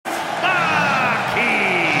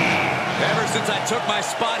since I took my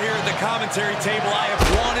spot here at the commentary table, I have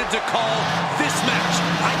wanted to call this match.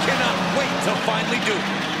 I cannot wait to finally do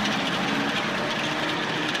it.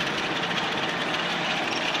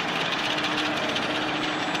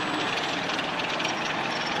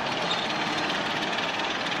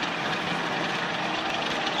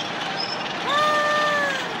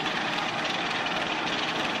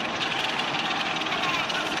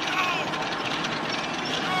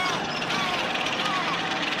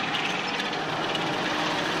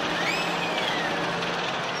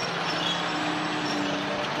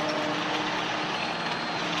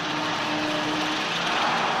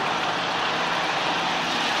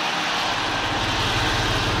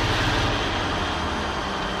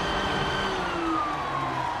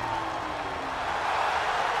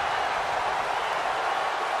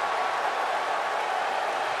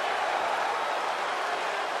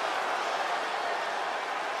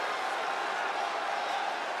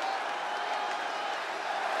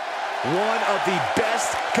 One of the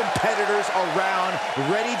best competitors around,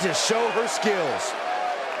 ready to show her skills.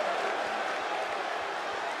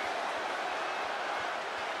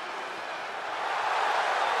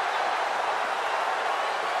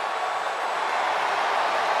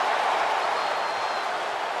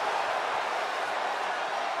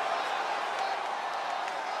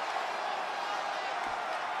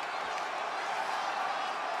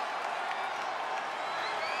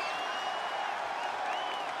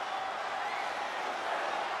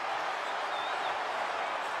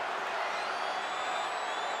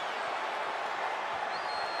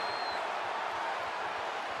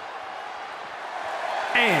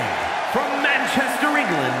 And from Manchester,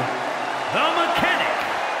 England, the Mechanic.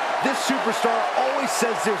 This superstar always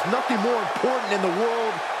says there's nothing more important in the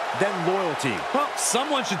world than loyalty. Well,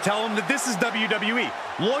 someone should tell him that this is WWE.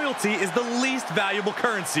 Loyalty is the least valuable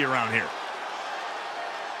currency around here.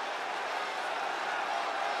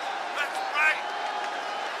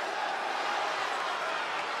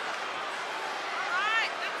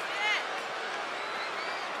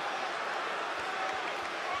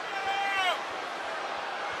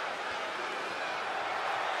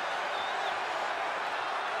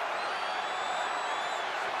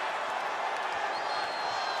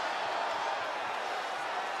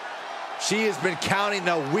 She has been counting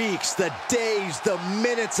the weeks, the days, the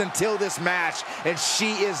minutes until this match, and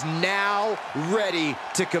she is now ready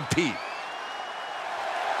to compete.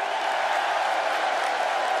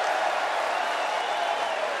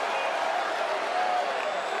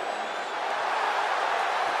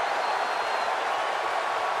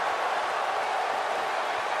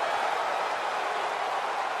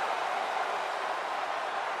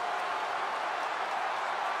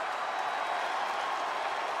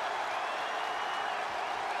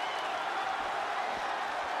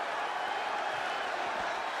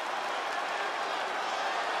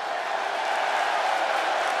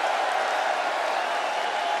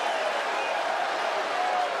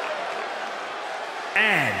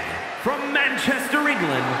 And from Manchester,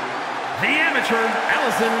 England, the amateur,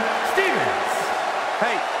 Allison Stevens.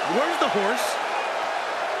 Hey, where's the horse?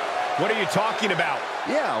 What are you talking about?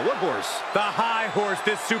 Yeah, what horse? The high horse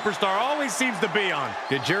this superstar always seems to be on.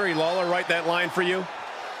 Did Jerry Lawler write that line for you?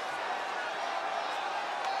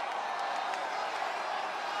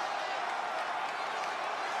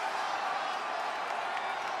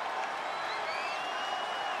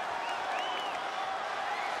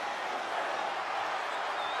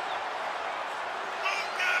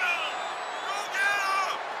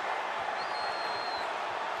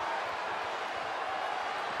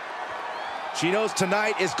 She knows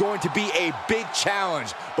tonight is going to be a big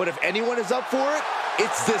challenge, but if anyone is up for it,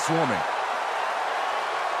 it's this woman.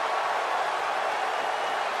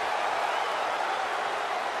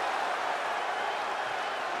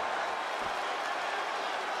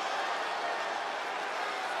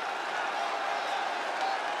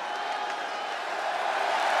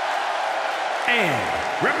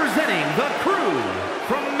 And representing the Crew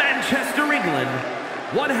from Manchester, England,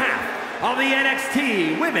 one half of the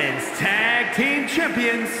NXT Women's Tag Team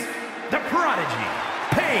Champions, the Prodigy,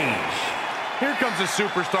 Paige. Here comes a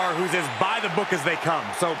superstar who's as by the book as they come,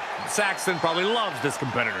 so Saxton probably loves this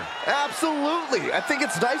competitor. Absolutely. I think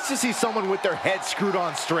it's nice to see someone with their head screwed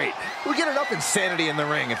on straight. We get enough insanity in the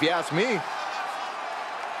ring, if you ask me.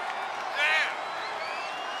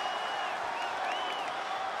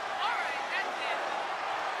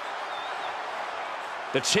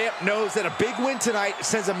 The champ knows that a big win tonight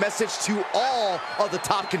sends a message to all of the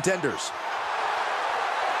top contenders.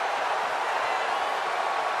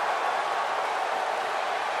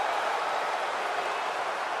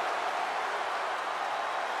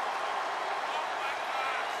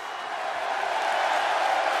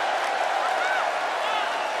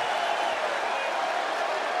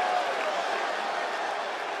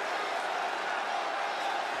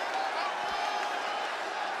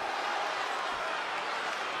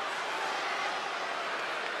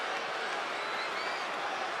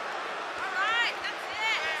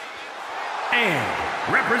 And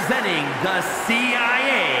representing the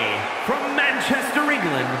CIA from Manchester,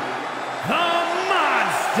 England, the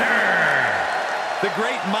Monster! The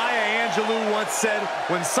great Maya Angelou once said,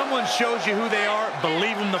 when someone shows you who they are,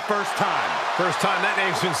 believe them the first time. First time that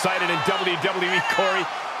name's been cited in WWE, Corey.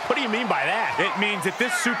 What do you mean by that? It means that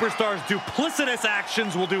this superstar's duplicitous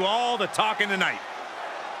actions will do all the talking tonight.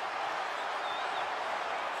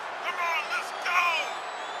 Come on, let's go!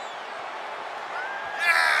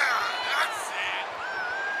 Yeah, that's it!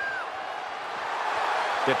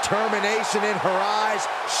 Determination in her eyes.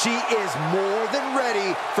 She is more than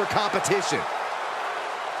ready for competition.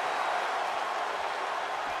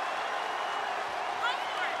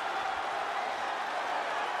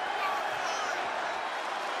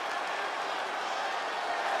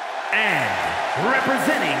 And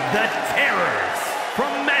representing the Terrors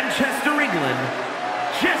from Manchester, England,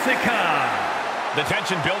 Jessica. The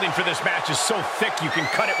tension building for this match is so thick you can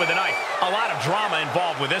cut it with a knife. A lot of drama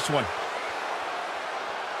involved with this one.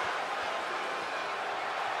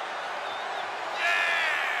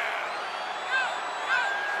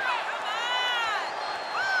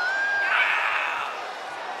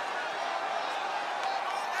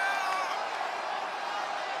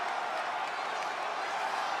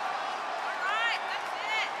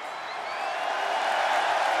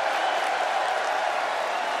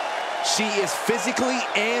 She is physically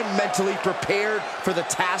and mentally prepared for the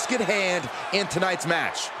task at hand in tonight's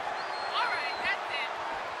match. All right, that's it.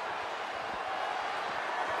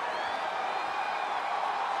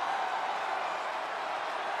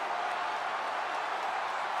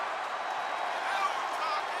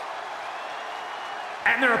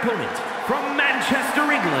 And their opponent from Manchester,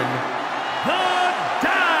 England, the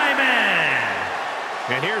Diamond.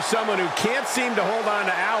 And here's someone who can't seem to hold on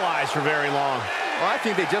to allies for very long. Well, I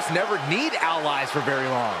think they just never need allies for very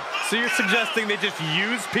long. So you're suggesting they just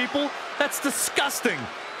use people? That's disgusting.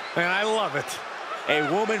 And I love it. A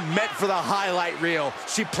woman meant for the highlight reel.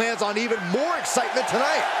 She plans on even more excitement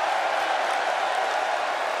tonight.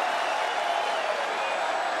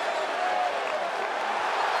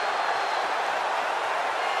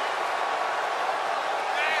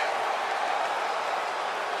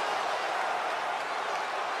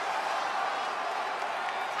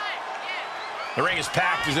 The ring is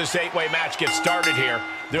packed as this 8-way match gets started here.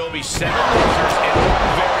 There will be 7 losers and one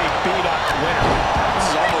very beat-up winner. This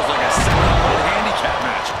is almost like a $7 handicap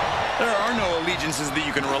match. There are no allegiances that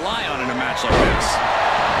you can rely on in a match like this.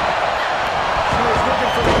 She was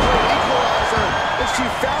looking for the great equalizer, and she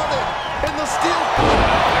found it in the steel.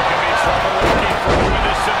 There could be trouble looking for with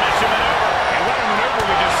this submission maneuver. And what a maneuver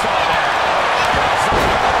we just saw there.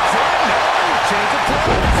 Change of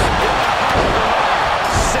plans.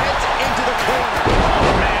 Sent into the corner.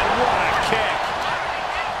 Oh, man, what a kick.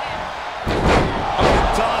 A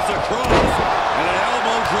toss across, and an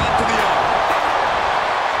elbow drop to the arm.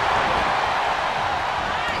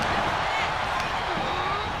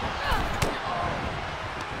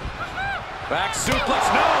 Back suplex,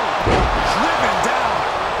 no! Driven down.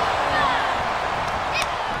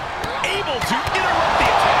 Able to interrupt the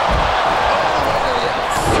attack. All the way to the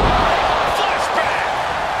outside. Flashback.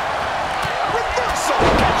 Reversal.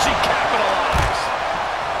 Can she capitalize?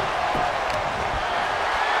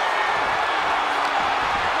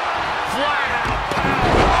 Flat out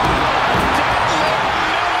power. Deadly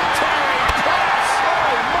military press.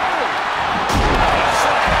 Holy moly.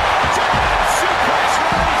 Giant suplex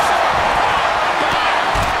release.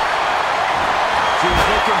 She's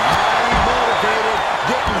looking highly motivated,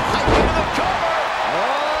 getting hyped into the cover.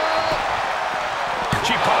 Oh,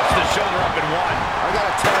 She pops the shoulder up in one. I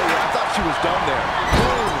gotta tell you, I thought she was done there.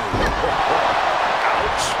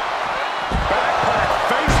 Ouch. Backpack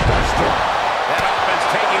face buster. That offense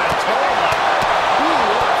taking a toll on her. Ooh,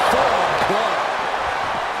 what a forearm club.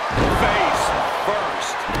 Face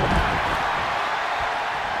first.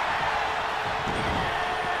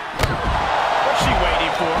 What's she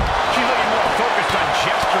waiting for? She's looking more focused on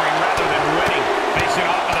gesturing rather than winning. Facing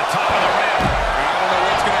off at the top of the rim. I don't know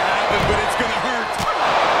what's going to happen, but it's going to hurt.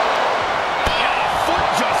 And a foot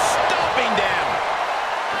just stomping down.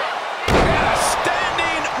 And a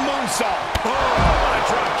standing moonsault. Oh, what a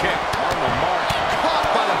drop kick. On the mark, caught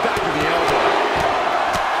by the back of the elbow.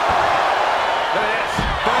 Look at this.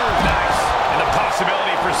 Boom. Nice. And the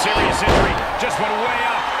possibility for serious injury just went way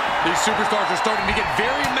up. These superstars are starting to get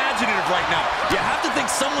very imaginative right now. You have to think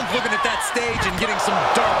someone's looking at that stage and getting some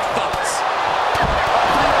dark thoughts.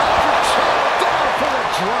 Down for the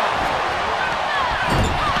drop.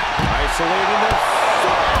 Isolating the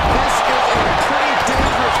foot. This is a pretty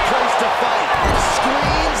dangerous place to fight.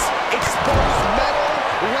 Screens, exposed metal,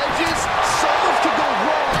 ledges, so much could go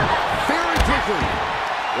wrong very quickly.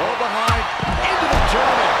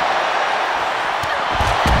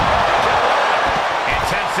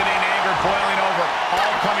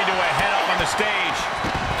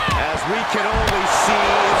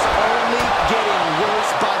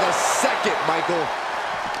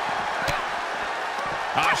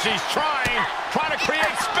 she's trying to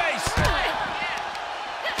create space.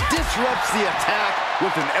 Disrupts the attack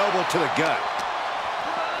with an elbow to the gut.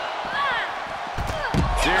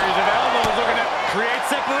 Series of elbows looking to create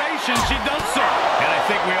separation. She does so. And I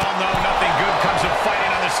think we all know nothing good comes of fighting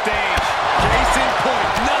on the stage. Case in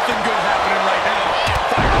point, nothing good happening right now.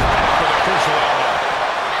 Fires back with a crucial elbow.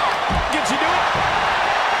 Can she do it?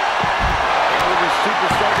 What is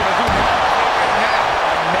Superstar gonna do now?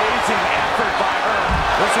 Amazing effort by her.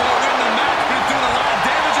 This won't win the match, but it's doing a lot of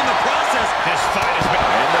damage in the process. This fight has been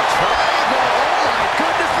In the triangle. Oh my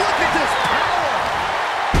goodness, look at this power.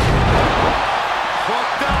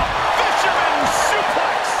 hooked up. Fisherman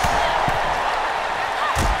suplex.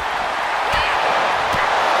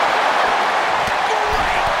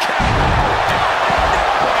 Great counter.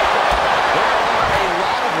 There are a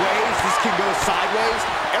lot of ways this can go sideways.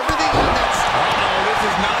 Everything on that Uh-oh, this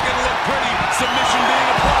is not going to look pretty. Submission being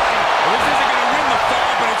applied. This isn't going to win the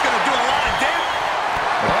fall, but it's going to do a lot of damage.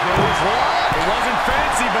 It wasn't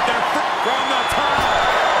fancy, but they're from the top.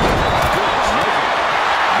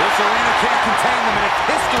 This arena can't contain them, and if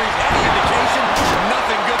history's any indication,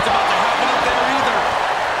 nothing good's about to happen up there either.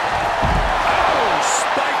 Oh,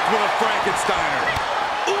 spiked with a Frankensteiner.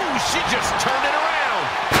 Ooh, she just turned it around.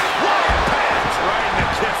 What impact! Right in the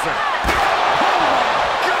kisser. Oh my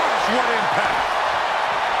gosh, what impact!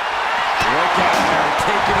 Look at her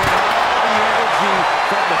taking in all the energy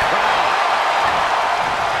from the crowd.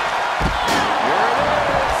 Here it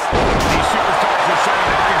is. These superstars are showing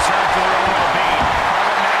their concern for their own well-being.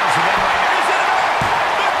 What matters to them right now? Is it enough?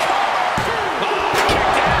 The cover! Oh,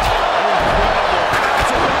 kicked out. incredible.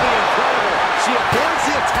 Absolutely incredible. She avoids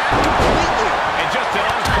the attack completely. And just an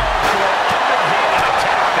uncalled for underhanded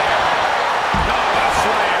attack there. No, what a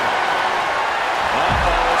slam.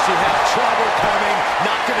 Uh-oh, she has trouble coming.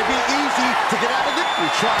 Not going to be easy to get out of this.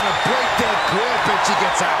 We're trying to break that grip, and she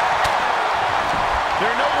gets out. There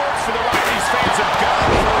are no words for the rock these fans have gone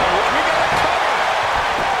through. We got a cover.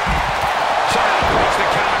 Charlotte breaks the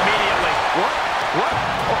count immediately. What? What?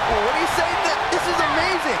 What are you saying? This is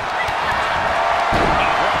amazing.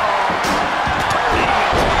 Turning the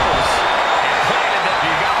tables. And planted them.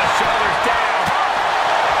 You got the shoulders down.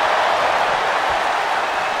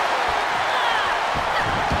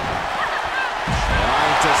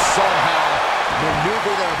 Trying to somehow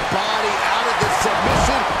maneuver their body out of this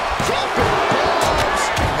submission. Dropping bombs,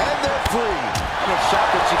 and they're free. I'm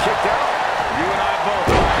shocked that she kicked out. You and I both.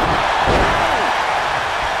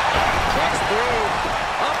 That's through.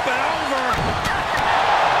 Up and over.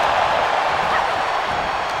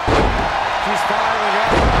 She's firing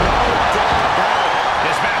up. No doubt about it.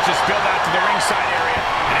 This match is spilled out to the ringside area.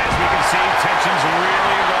 And as we can see, tension's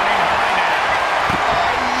really running high now.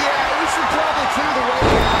 Yeah, we should probably clear the way,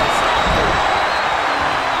 guys.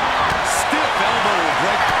 Stiff elbow will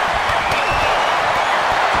break.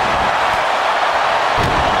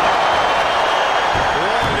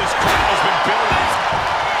 Boy, this crowd has been building.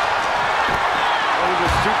 What is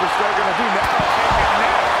this superstar gonna do now?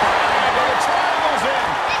 Triangle's in.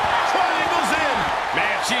 Triangle's in.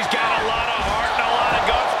 Man, she's got a lot of heart and a lot of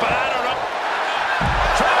guts, but I don't know.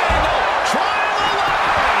 Triangle. Triangle.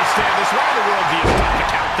 I don't understand this. Why in the world do you stop the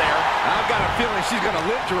count there? I've got a feeling she's gonna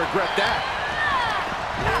live to regret that.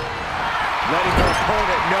 Letting her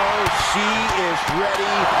opponent know she is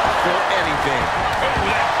ready for anything. Oh,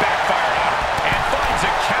 that backfired on her. And finds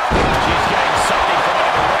a count. She's getting something from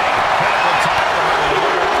it in the ring. Critical time for her to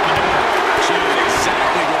deliver what to do. She knows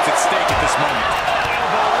exactly what's at stake at this moment.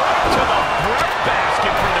 Elbow right to the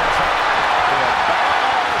breadbasket for their trouble.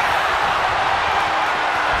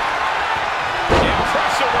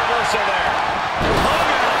 Impressive reversal there.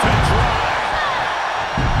 Hung out to dry.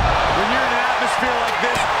 When you're in an atmosphere like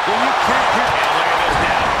this, when you can't hear... And look at this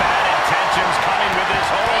now. Bad intentions coming with this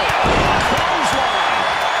hold. Clothesline.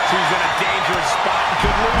 She's in a dangerous spot and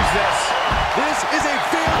could lose this. This is a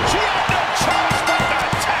fair. She had no choice but to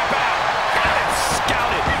tap out. Got it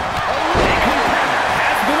scouted. A contender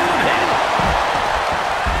has been eliminated.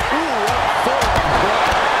 Ooh, what a forearm drop.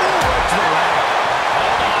 Ooh, right to the leg.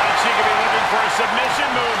 Hold on. She could be looking for a submission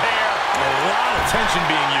move here. A lot of tension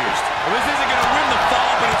being used. Well, this isn't going to win the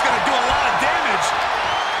fall, but it's going to do a lot of damage.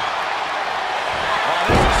 Oh,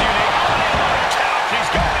 this is unique. Count. She's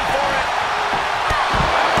going for it.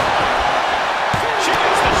 She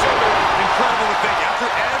gets the shoulder. Incredible to think. After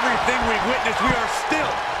everything we've witnessed, we are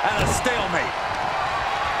still at a stalemate.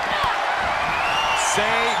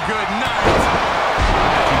 Say goodnight.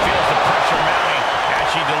 She feels the pressure mounting as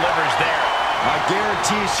she delivers there. I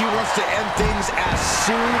guarantee she wants to end things as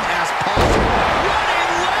soon as possible.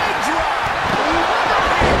 Running leg drop.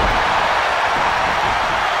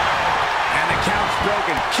 And the count's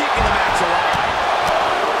broken, keeping the match alive.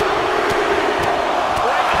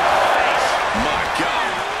 Right in the face. My God.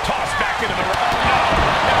 Tossed back into the... Oh, no.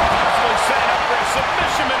 Now possibly setting up for a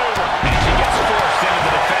submission maneuver. And she gets forced into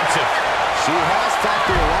the defensive. She has fought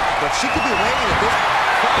through a lot, but she could be waiting at this.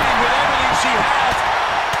 Fighting with everything she has.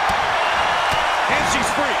 And she's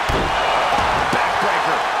free.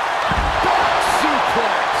 Backbreaker. Back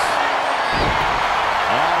suplex.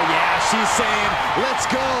 Oh, yeah, she's saying, let's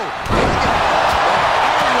go.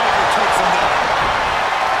 Armwrecker takes him down.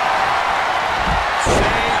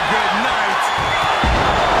 Say goodnight.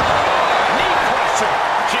 Knee crusher.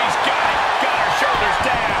 She's got it. Got her shoulders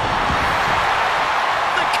down.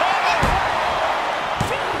 The cover.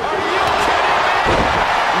 Are you kidding me?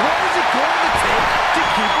 What is it going to take to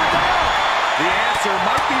keep her down? The answer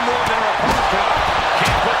might be more than her opponent can.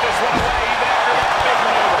 Can't put this one away even after that big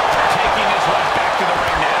maneuver. Taking this one back to the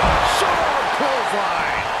ring now. Sharp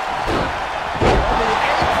clothesline. On the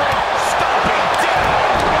apron. Stomping down.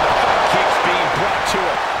 And the thumb keeps being brought to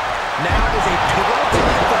her. Now is a pivotal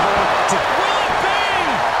time for her to... Will it be?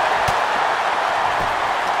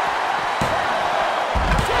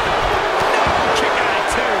 No! Kick out at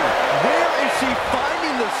two. Where is she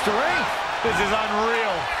finding the strength? This is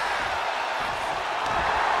unreal.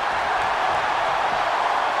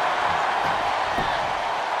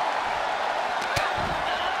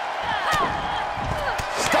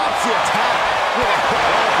 Stops the attack with a quick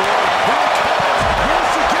elbow. Here it comes. Will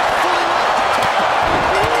she get fully locked?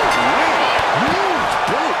 Huge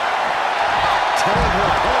boot. Telling her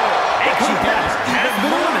opponent that she has even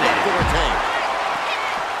more left in her tank.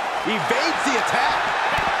 Evades the attack.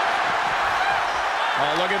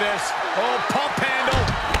 Oh, look at this. Oh, pump handle.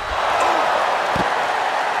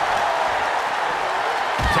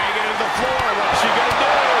 Take it to the floor. What's she going to do?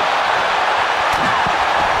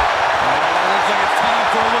 Looks like it's time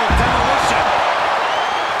for a little demolition.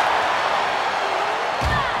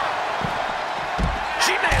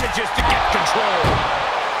 She manages to get control.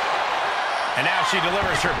 And now she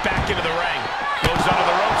delivers her back into the ring. Goes under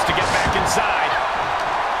the ropes to get back inside.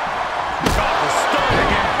 Caught the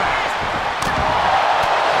stunning impact.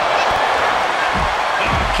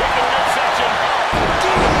 Kick to the midsection.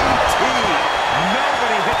 DDT.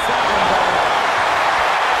 Nobody hits that one better.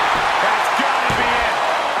 That's gotta be it.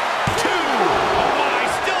 Two. Oh my,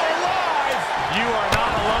 still alive. You are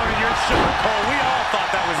not alone in your show, Cole. We all thought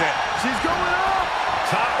that was it. She's going up.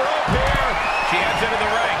 Top rope here. She heads into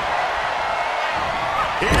the ring.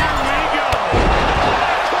 Here we go.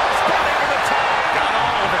 Crossbody to the top. Got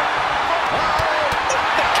all of it.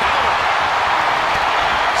 The counter.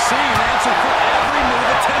 Seeing an answer for every move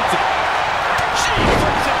attempted. She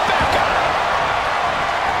flips it back up.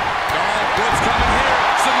 Oh, what's coming here?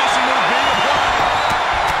 Submission move being applied.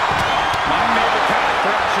 My favorite kind of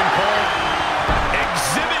thrashing, Cole.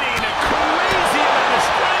 Exhibiting a crazy amount of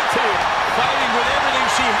strength here. Fighting with everything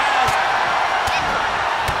she has.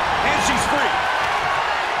 And she's free.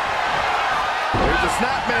 Here's the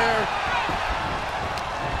snapmare.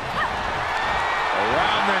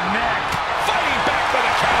 Around the neck. Fighting back for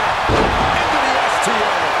the counter. Into the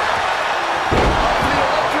STO. Up the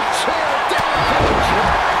electric chair. Down for the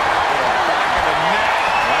chair. Back of the neck.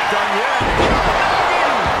 Not done yet.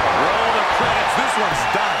 Roll the credits. This one's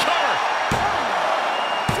done. Cover.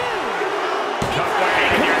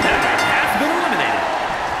 Has been eliminated.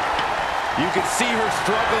 You can see her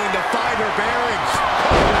struggling to find her bearings.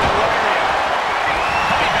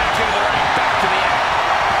 Coming back into the ring. Back to the end.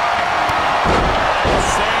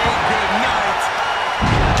 Say goodnight.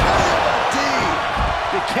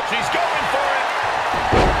 She's going for it.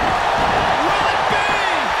 Will it be?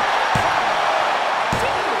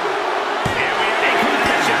 Here we have a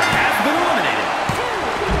competition. Has been eliminated.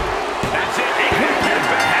 That's it. A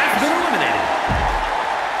competition Has been eliminated.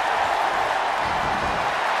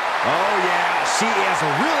 Oh, yeah. She is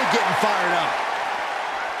really getting fired up.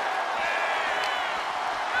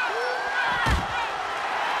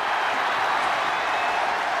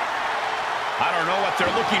 I don't know what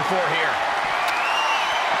they're looking for here.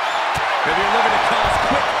 If you're looking to cause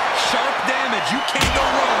quick, sharp damage, you can't go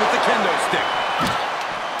wrong with the kendo stick.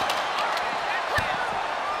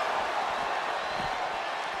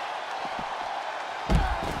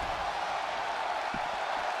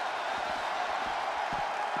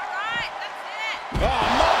 Oh,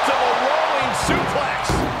 multiple rolling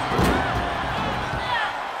suplex.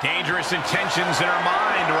 Dangerous intentions in her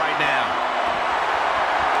mind right now.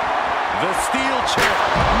 The steel chair,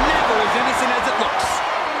 never as innocent as it looks.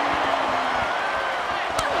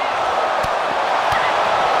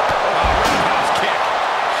 Roundhouse kick.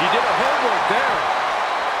 She did her homework there.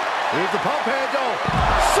 Here's the pump handle.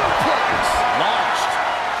 Suplex. Launch.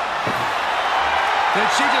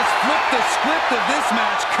 of this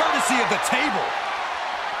match, courtesy of the table.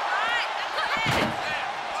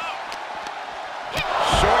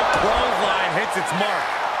 Short clothesline hits its mark.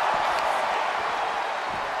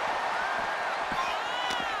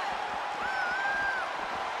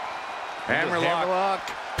 Hammerlock.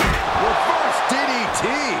 Reverse DDT.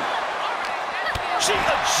 She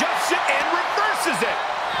adjusts it and reverses it.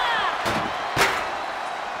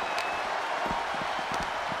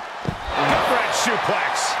 Gut-wrench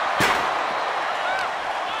suplex.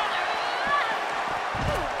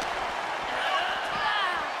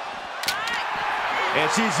 And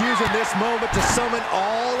she's using this moment to summon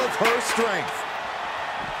all of her strength.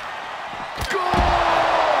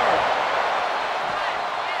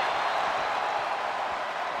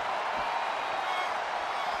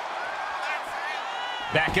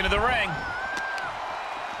 Back into the ring.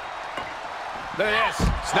 Look at this.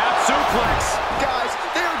 Snap suplex. Guys,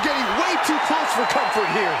 they are getting way too close for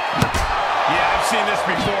comfort here. Yeah, I've seen this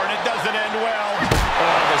before, and it doesn't end well.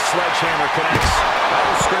 Oh, the sledgehammer connects. That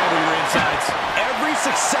will scramble your insides. Every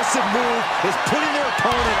successive move is putting their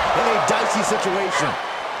opponent in a dicey situation.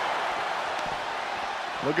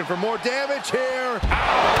 Looking for more damage here.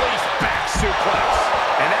 Release back suplex.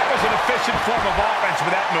 And that was an efficient form of offense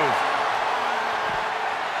with that move.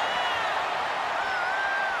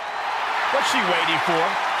 What's she waiting for?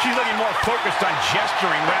 She's looking more focused on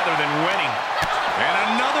gesturing rather than winning.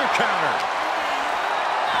 And another counter.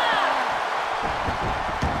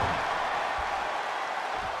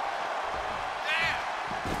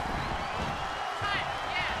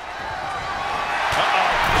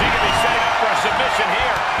 She could be setting up for a submission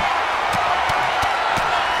here.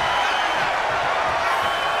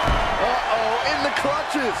 In the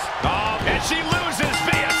clutches. And she loses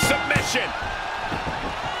via submission.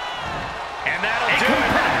 And that'll do it.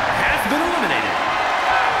 Competitor has been eliminated.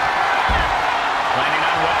 Planning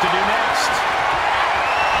on what to do next.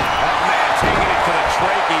 Oh, man, taking it to the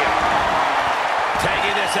trachea.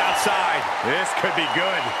 Taking this outside. This could be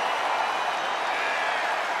good.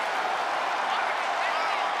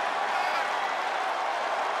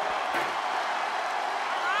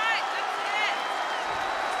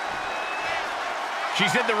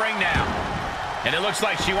 She's in the ring now. And it looks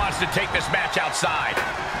like she wants to take this match outside.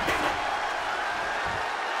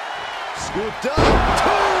 Scooped up.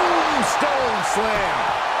 Tombstone slam.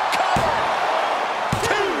 Cover.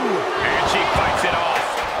 2. And she fights it off.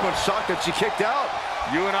 I'm shocked that she kicked out.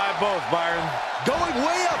 You and I both, Byron. Going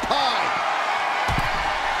way up high.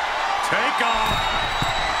 Take off.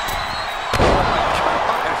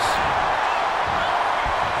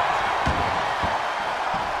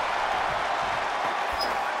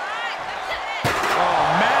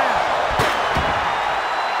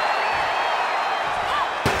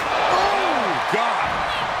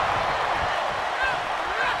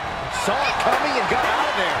 Saw it coming and got out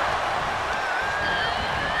of there.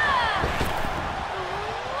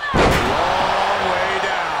 Long way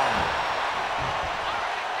down.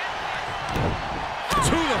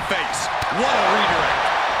 To the face. What a redirect.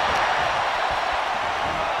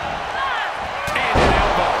 And an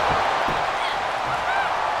elbow.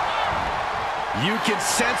 You can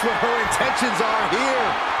sense what her intentions are here.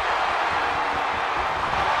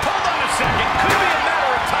 Hold on a second. Could be a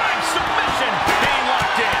matter of time. Submission being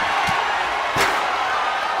locked in.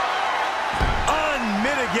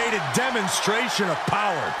 Unmitigated demonstration of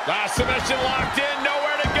power. Submission locked in.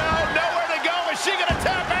 Nowhere to go. Nowhere to go. Is she going to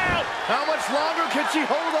tap out? How much longer can she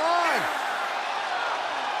hold on?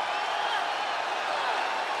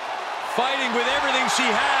 Fighting with everything she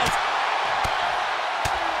has.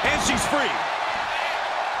 And she's free.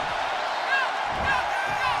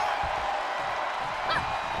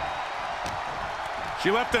 She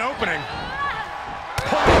left an opening.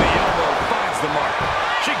 Oh, the elbow finds the mark.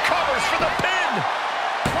 She covers for the pin.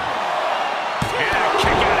 And a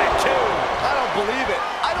kick out at 2. I don't believe it.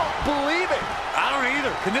 I don't believe it. I don't either.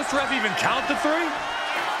 Can this ref even count to 3?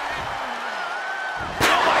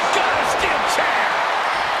 Oh my God, a steel chair.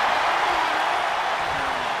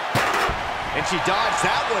 And she dodged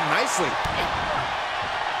that one nicely.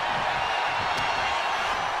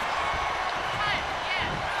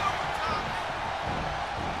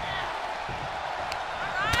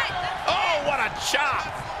 Oh, what a chop.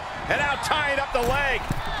 And now tying up the leg.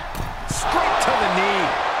 Straight to the knee.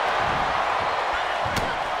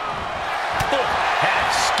 Had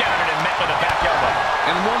it scattered and met with a back elbow.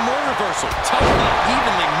 And one more reversal. Totally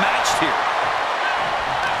evenly matched here.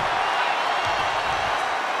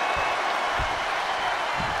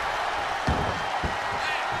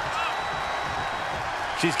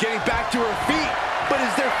 She's getting back to her feet, but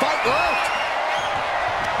is there fight left?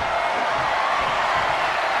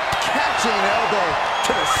 Catch Launching an elbow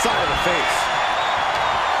to the side of the face.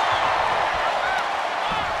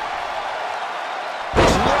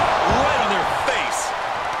 Right on their face.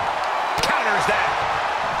 Counters that.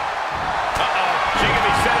 Uh-oh. She can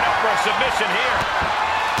be set up for a submission here.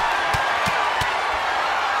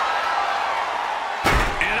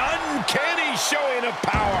 An uncanny showing of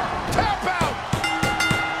power. Tap out.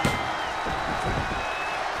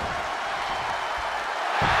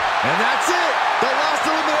 And that's it. The last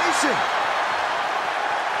elimination.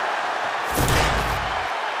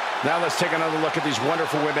 Now let's take another look at these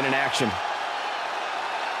wonderful women in action.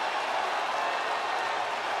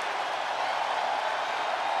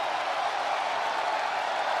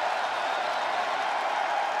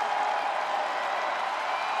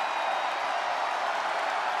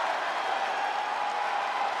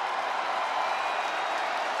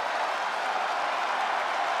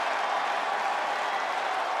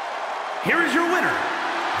 Here is your winner,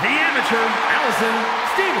 the amateur Allison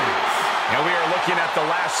Stevens. And we are looking at the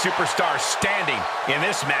last superstar standing in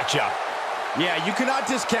this matchup. Yeah, you cannot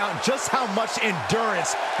discount just how much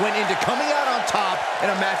endurance went into coming out on top in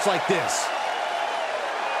a match like this.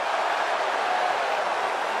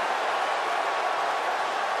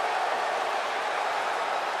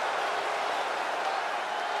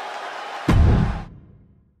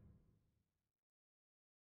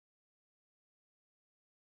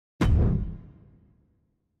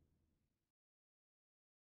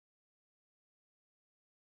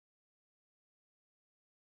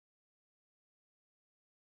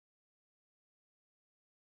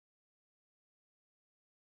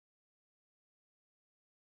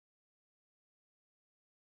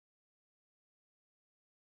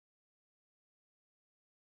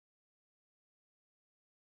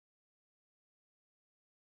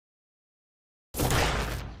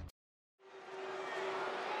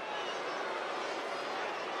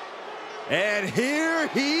 And here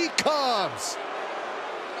he comes.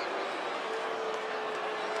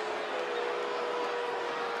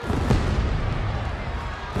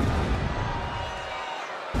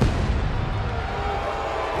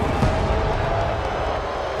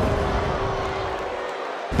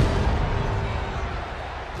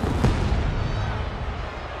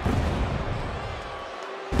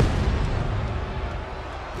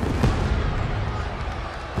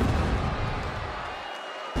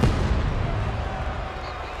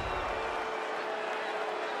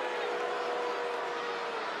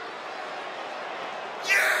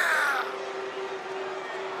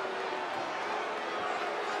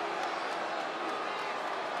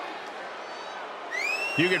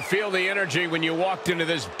 You can feel the energy when you walked into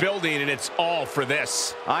this building, and it's all for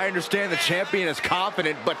this. I understand the champion is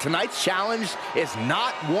confident, but tonight's challenge is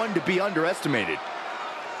not one to be underestimated.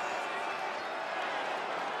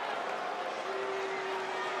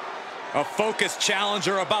 A focused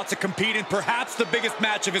challenger about to compete in perhaps the biggest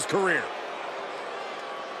match of his career.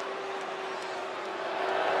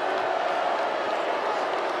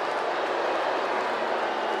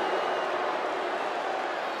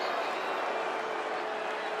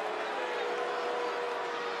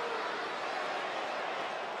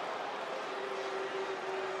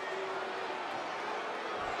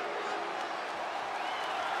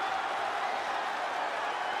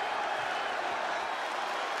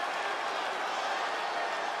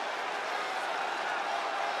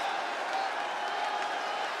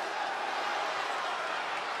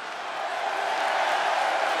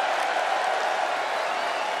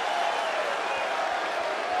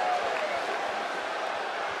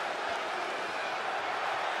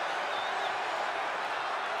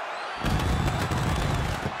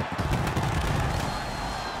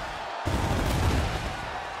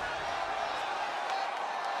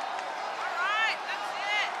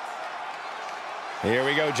 Here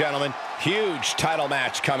we go, gentlemen. Huge title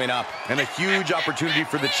match coming up. And a huge opportunity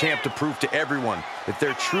for the champ to prove to everyone that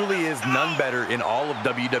there truly is none better in all of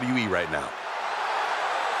WWE right now.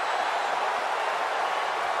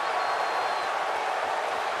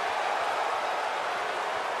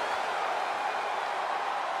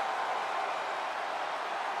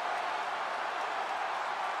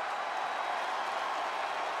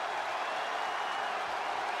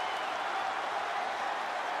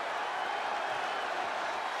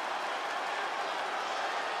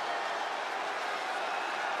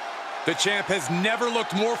 The champ has never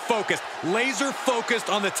looked more focused, laser focused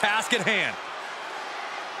on the task at hand.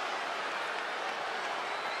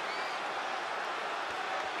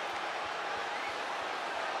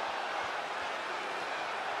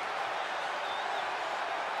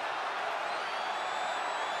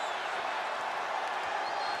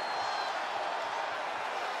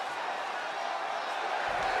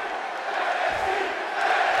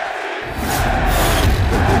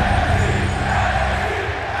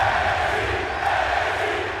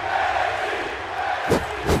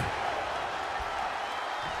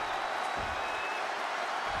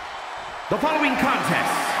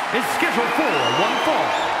 one fall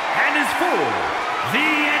and is for the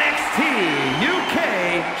NXT UK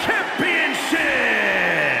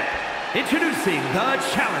Championship. Introducing the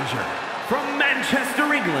challenger from Manchester,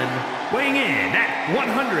 England, weighing in at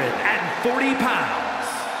 140 pounds,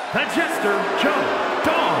 the Jester Joe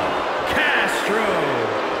Don Castro.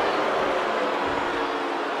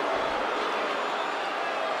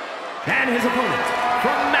 And his opponent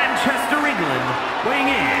from Manchester, England, weighing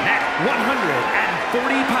in at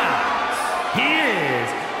 140 pounds, he is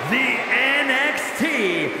the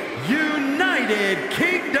NXT United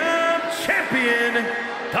Kingdom Champion,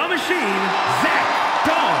 the Machine, Zach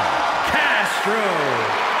Don Castro.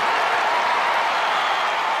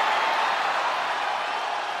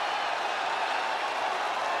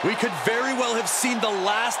 We could very well have seen the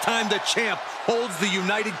last time the champ holds the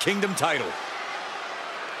United Kingdom title.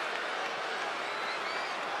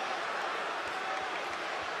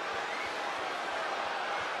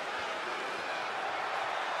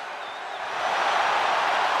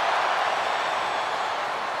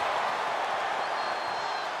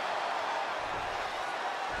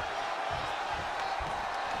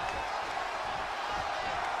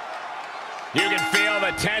 You can feel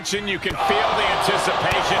the tension. You can feel the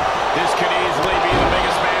anticipation. This could easily be the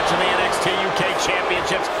biggest match in the NXT UK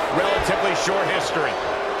Championship's relatively short history.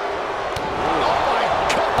 Oh my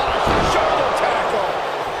gosh, shoulder tackle.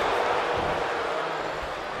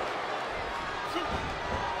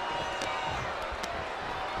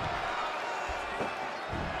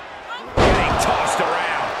 Getting tossed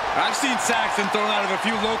around. I've seen Saxton thrown out of a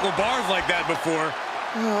few local bars like that before.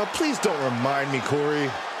 Please don't remind me, Corey.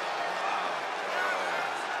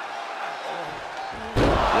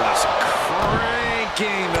 Just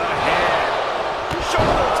cranking the head.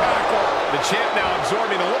 Shoulder tackle. The champ now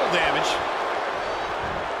absorbing a little damage.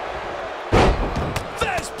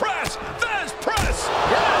 Fez press! Fez press!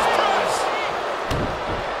 Fez press!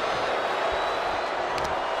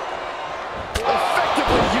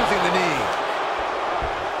 Effectively using the knee.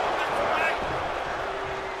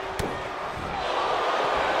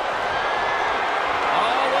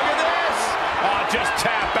 Oh, look at this! Oh, just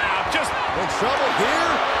tap out. Just In trouble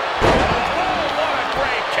here. oh, what a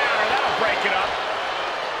great counter. That'll break it up.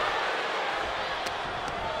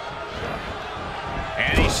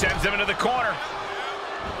 And he sends him into the corner.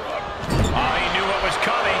 Oh, he knew what was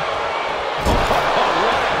coming. Oh,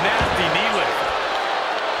 what a nasty knee lift.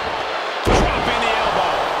 Dropping the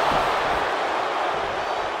elbow.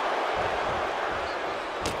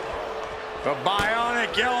 The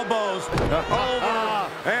bionic elbows over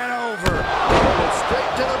and over.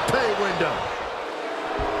 Straight to the pay window.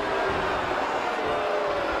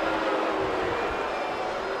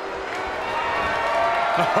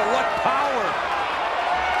 What power!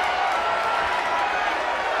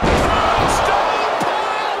 Stone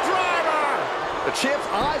pile driver. The champ's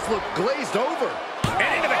eyes look glazed over.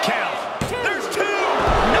 And into the count. There's two.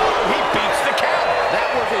 No, he beats the count. That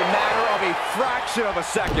was a matter of a fraction of a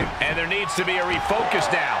second. And there needs to be a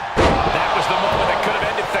refocus now. That was the moment that could have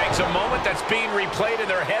ended things. A moment that's being replayed in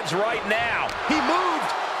their heads right now. He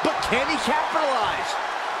moved, but can he capitalize?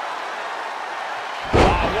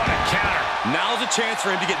 Oh, what a counter. Now's a chance for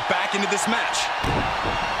him to get back into this match.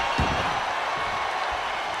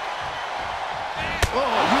 Oh,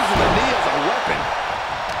 using the knee as a weapon.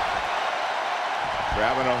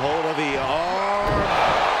 Grabbing a hold of the arm.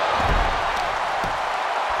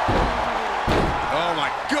 Oh my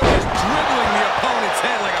goodness, dribbling the opponent's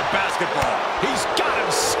head like a basketball. He's got him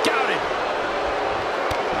scouted.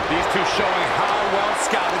 These two showing how well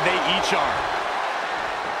scouted they each are.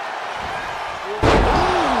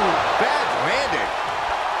 Bad landing.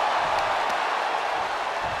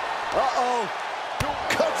 Uh-oh.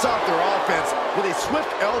 Cuts off their offense with a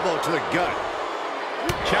swift elbow to the gut.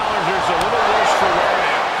 Challenger's a little worse for wear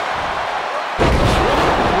now.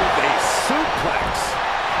 With a suplex.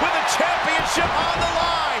 With the championship on the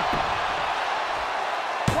line.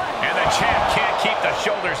 And the champ can't keep the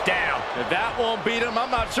shoulders down. If that won't beat him,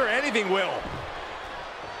 I'm not sure anything will.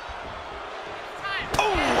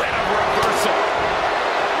 Oh, and a reversal.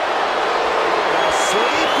 The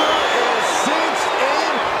sleeper is cinched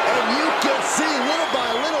in, and you can see little by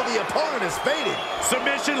little the opponent is fading.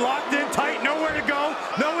 Submission locked in tight, nowhere to go,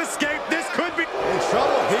 no escape. This could be In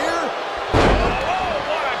trouble here. Oh,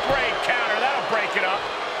 what a great counter. That'll break it up.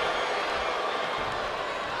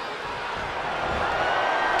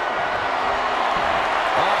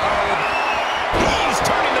 He's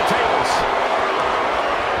turning the tables.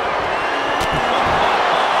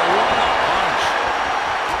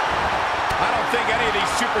 I don't think any of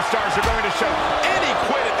these superstars are going to show any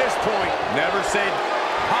quit at this point. never say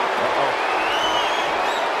pop.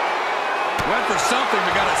 Went for something,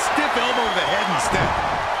 but got a stiff elbow to the head instead.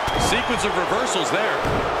 Sequence of reversals there.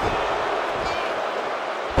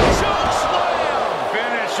 Choke slam!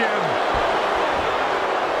 Finish him.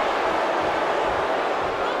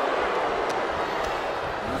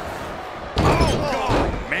 Oh,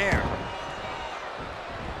 God, man.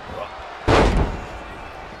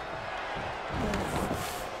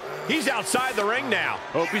 He's outside the ring now.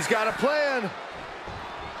 Hope he's got a plan.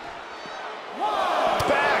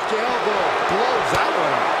 Back elbow. Blows that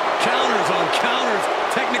one out. Counters on counters.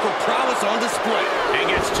 Technical prowess on display. And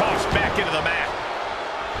gets tossed back into the mat.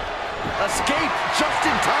 Escape just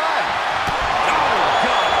in time. Oh,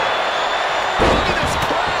 God. Look at this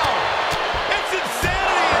crowd. It's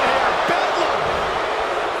insanity in here. Bedlam.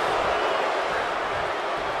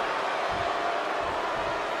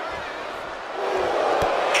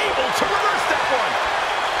 Able to reverse that one.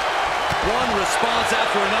 One response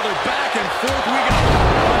after another. Back and forth we go.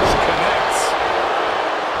 Punch connects.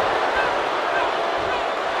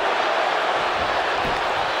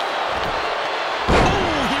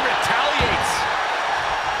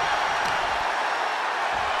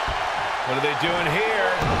 What are they doing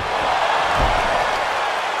here?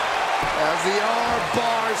 As the arm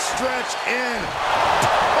bars stretch in.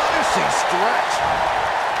 Punishing stretch.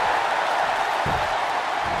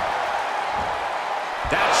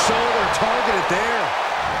 That shoulder targeted there.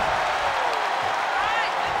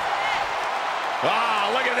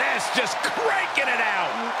 Ah, look at this, just cranking it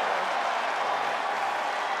out.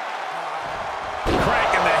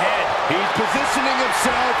 Cranking the head. He's positioning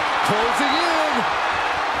himself, closing in.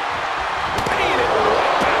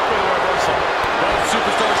 Both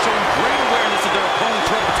superstars showing great awareness of their opponent's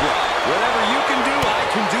repertoire. Whatever you can do, I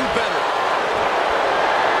can do better.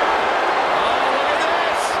 Oh, look at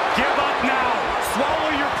this. Give up now.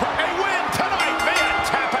 Swallow your pride. They win tonight via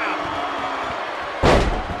tap out.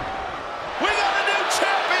 We got a new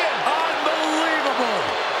champion. Unbelievable.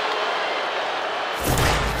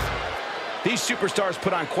 These superstars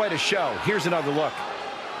put on quite a show. Here's another look.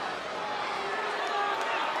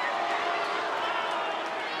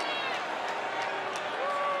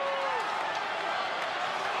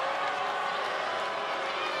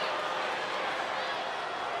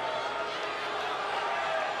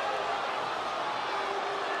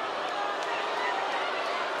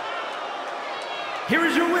 Here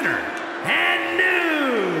is your winner, and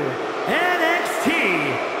new NXT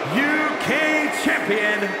UK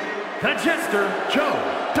Champion, the Jester, Joe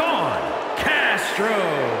Don Castro.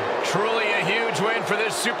 Truly a huge win for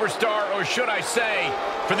this superstar, or should I say,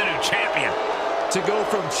 for the new champion. To go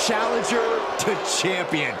from challenger to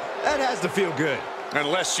champion. That has to feel good.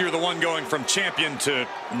 Unless you're the one going from champion to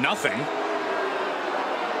nothing.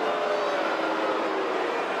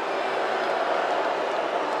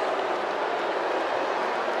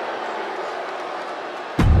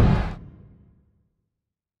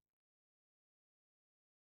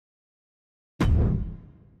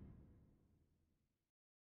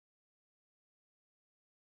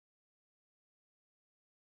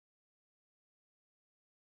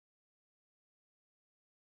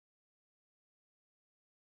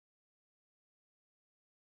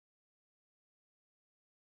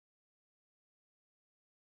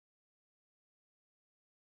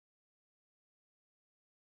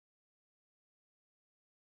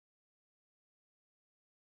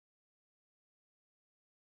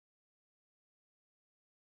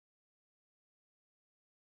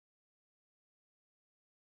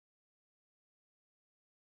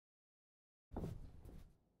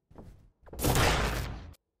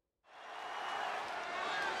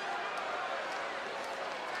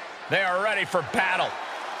 They are ready for battle.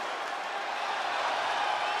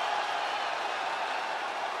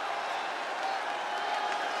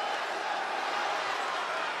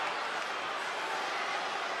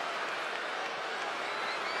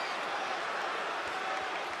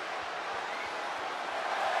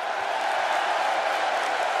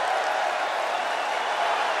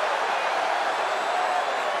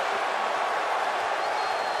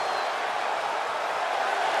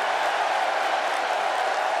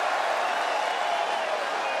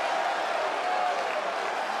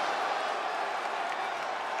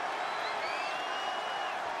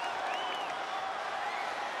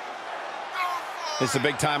 It's a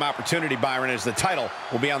big-time opportunity, Byron, as the title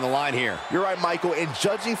will be on the line here. You're right, Michael, and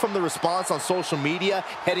judging from the response on social media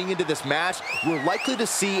heading into this match, we're likely to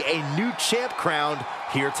see a new champ crowned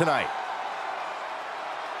here tonight.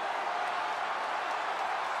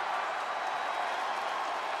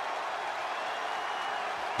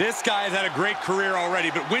 This guy has had a great career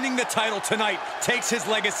already, but winning the title tonight takes his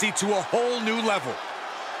legacy to a whole new level.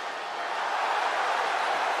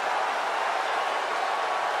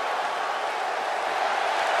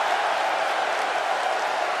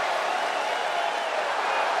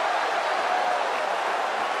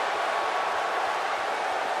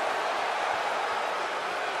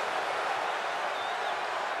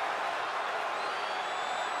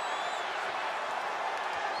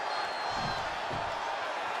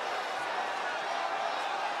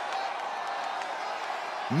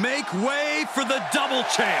 Make way for the double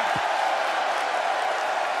champ.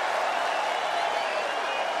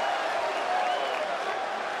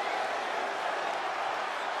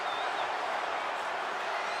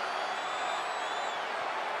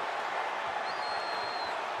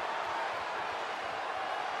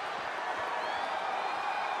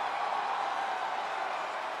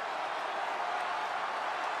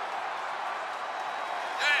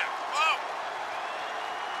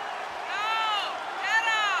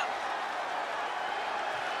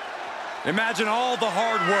 Imagine all the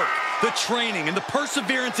hard work, the training, and the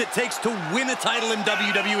perseverance it takes to win a title in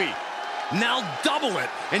WWE. Now double it,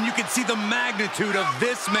 and you can see the magnitude of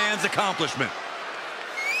this man's accomplishment.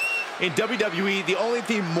 In WWE, the only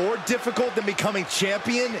thing more difficult than becoming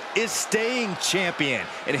champion is staying champion.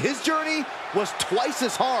 And his journey was twice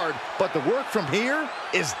as hard, but the work from here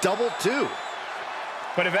is double too.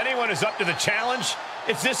 But if anyone is up to the challenge,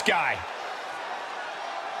 it's this guy.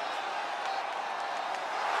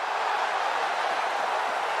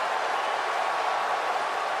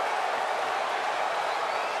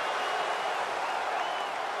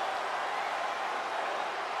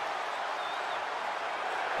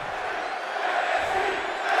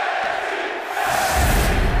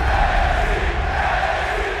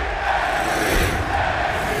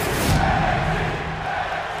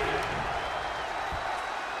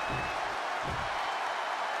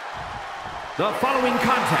 The following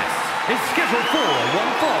contest is scheduled for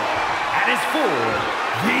one fall and is for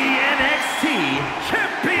the NXT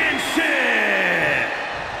Championship.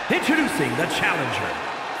 Introducing the challenger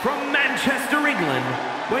from Manchester, England,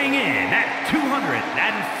 weighing in at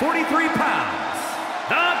 243 pounds,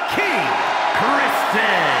 the King,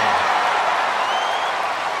 Christian.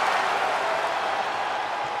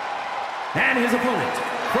 And his opponent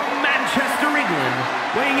from Manchester, England,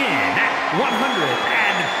 weighing in at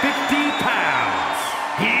 150 pounds.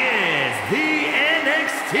 He is the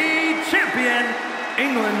NXT Champion,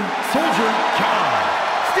 England Soldier John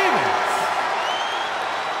Stevens.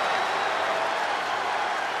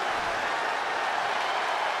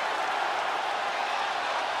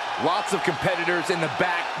 Lots of competitors in the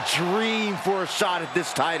back dream for a shot at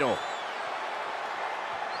this title.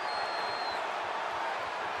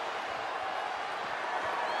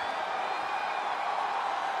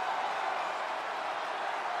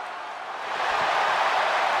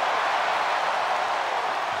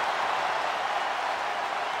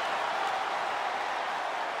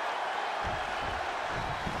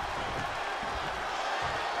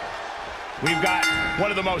 We've got one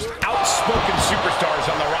of the most outspoken superstars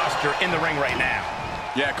on the roster in the ring right now.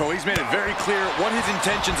 Yeah, Cole, he's made it very clear what his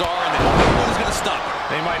intentions are and that no one's going to stop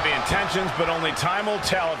him. They might be intentions, but only time will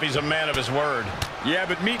tell if he's a man of his word. Yeah,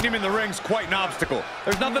 but meeting him in the ring's quite an obstacle.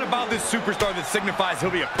 There's nothing about this superstar that signifies he'll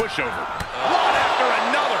be a pushover. One after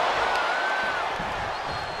another.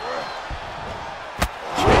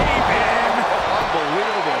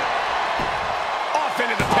 Unbelievable. Off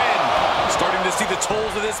into the pin. Starting to see the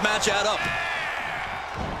tolls of this match add up.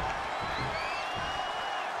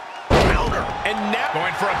 And now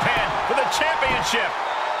going for a pin for the championship.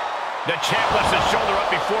 The champ lifts his shoulder up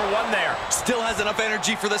before one there. Still has enough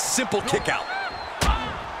energy for the simple kick out.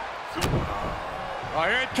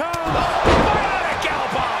 Here it comes. Bionic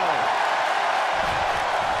elbow.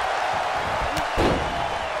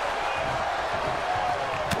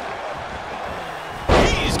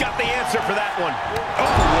 He's got the answer for that one. Oh,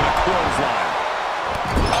 what a clothesline.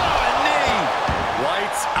 Oh, a knee.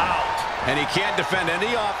 Lights out. And he can't defend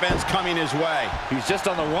any offense coming his way. He's just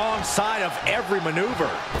on the wrong side of every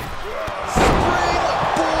maneuver.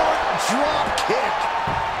 Springboard drop kick.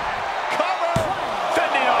 Cover.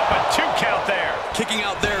 Fending off a 2 count there. Kicking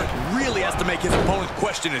out there really has to make his opponent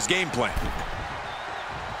question his game plan.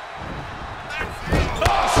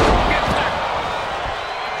 Oh, strong impact.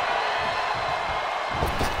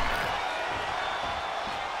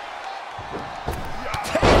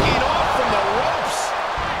 Taking off from the ropes.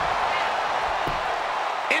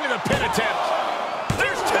 Into the pin attempt.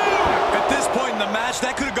 There's 2. At this point in the match,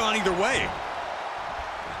 that could have gone either way.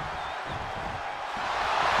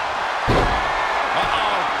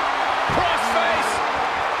 Crossface.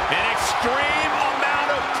 An extreme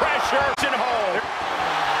amount of pressure. Hold.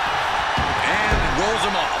 And rolls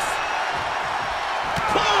him off.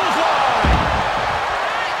 Clothesline.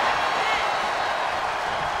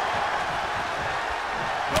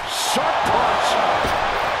 Sharp punch.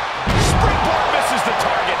 Springboard misses the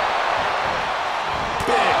target.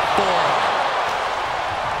 Big forearm.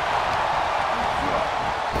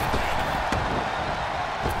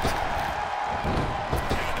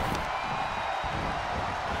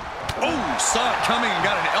 Oh, saw it coming and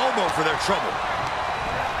got an elbow for their trouble.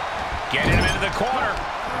 Getting him into the corner.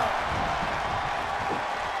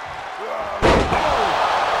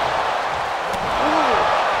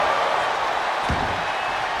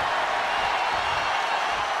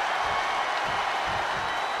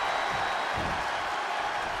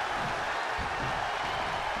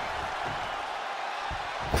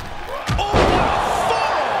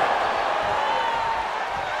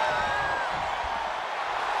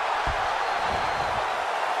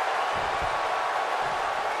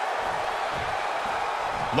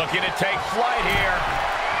 Looking to take flight here.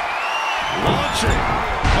 Launching.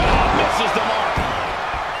 Oh, misses the mark.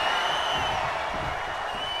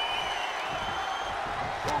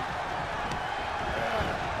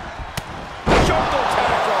 Shoulder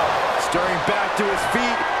tackle. Stirring back to his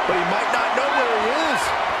feet, but he might not know where he is.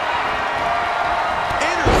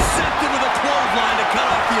 Intercepted with a clothesline to cut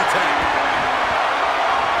off the attack.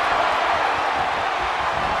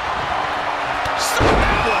 Saw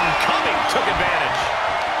that one coming. Took advantage.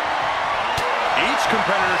 Each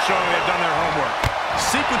competitor showing they've done their homework.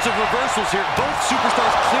 Sequence of reversals here. Both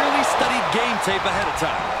superstars clearly studied game tape ahead of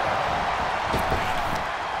time.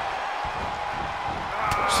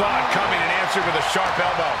 Saw it coming and answered with a sharp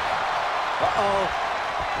elbow. Uh-oh.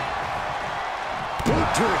 Boot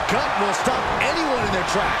to the gut will stop anyone in their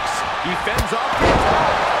tracks. He fends off the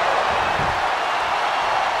attack.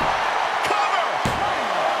 Cover!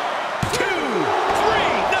 2,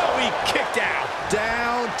 3. No, he kicked out.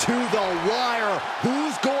 Down to the wire.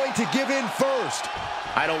 Who's going to give in first?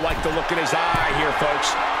 I don't like the look in his eye here,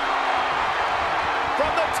 folks.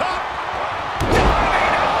 From the top.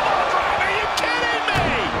 Diving elbow drop. Are you kidding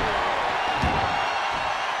me?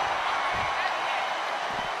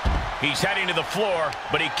 He's heading to the floor,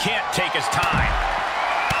 but he can't take his time.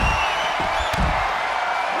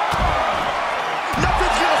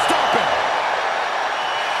 Nothing's going to stop him.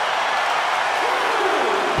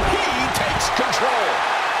 He takes control.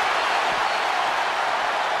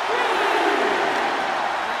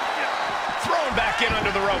 Thrown back in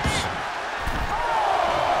under the ropes.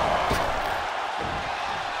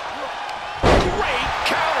 Great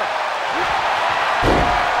counter.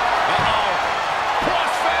 Uh-oh.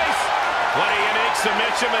 Crossface. What a unique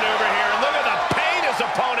submission maneuver here. And look at the pain his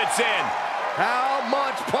opponent's in. How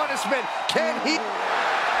much punishment can he?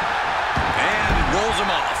 And it rolls him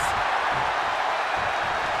off.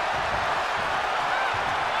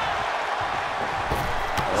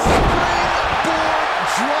 Springboard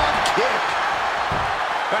drop kick.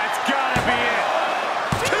 That's gotta be it.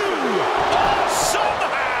 2. Oh,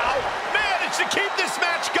 somehow managed to keep this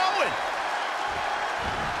match going.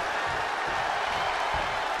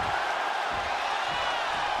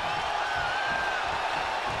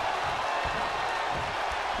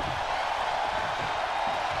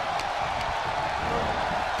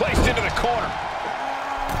 Placed into the corner.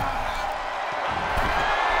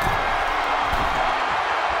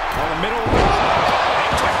 On the middle. He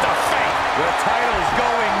twist of fate. The title's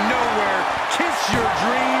going nowhere. Kiss your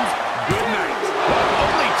dreams. Good night.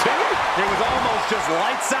 Only 2? It was almost just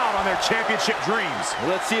lights out on their championship dreams.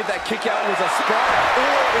 Let's see if that kick out was a spark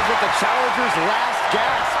or is it the challenger's last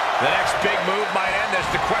gasp? The next big move might end this.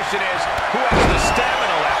 The question is, who has the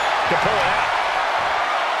stamina left to pull it out?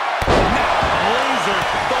 Now laser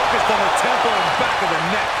focused on the temple and back of the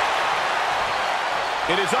neck.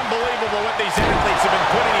 It is unbelievable what these athletes have been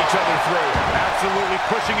putting each other through. Absolutely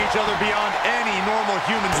pushing each other beyond any normal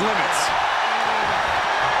human's limits.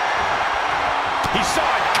 He saw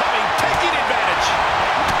it coming, taking advantage.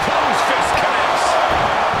 Closed fist connects.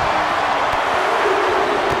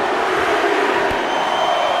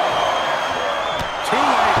 Too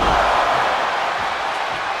late.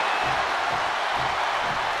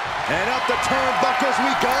 And up the turnbuckles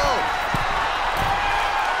we go.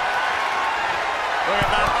 Look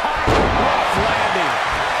at that rough landing.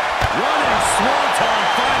 Running swanton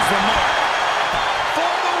finds the mark.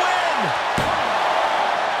 For the win.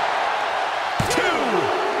 2.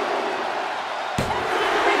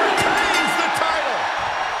 Retains the title.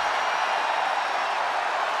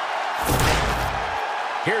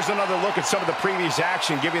 Here's another look at some of the previous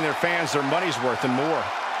action, giving their fans their money's worth and more.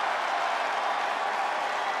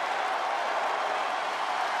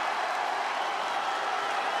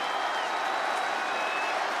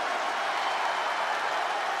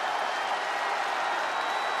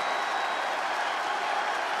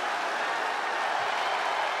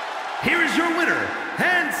 Here is your winner,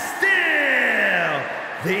 and still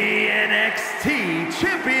the NXT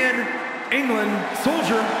champion, England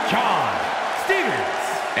Soldier John Stevens.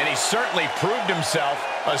 And he certainly proved himself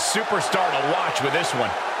a superstar to watch with this one.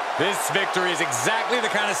 This victory is exactly the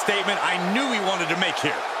kind of statement I knew he wanted to make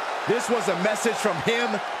here. This was a message from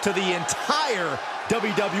him to the entire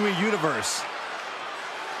WWE Universe.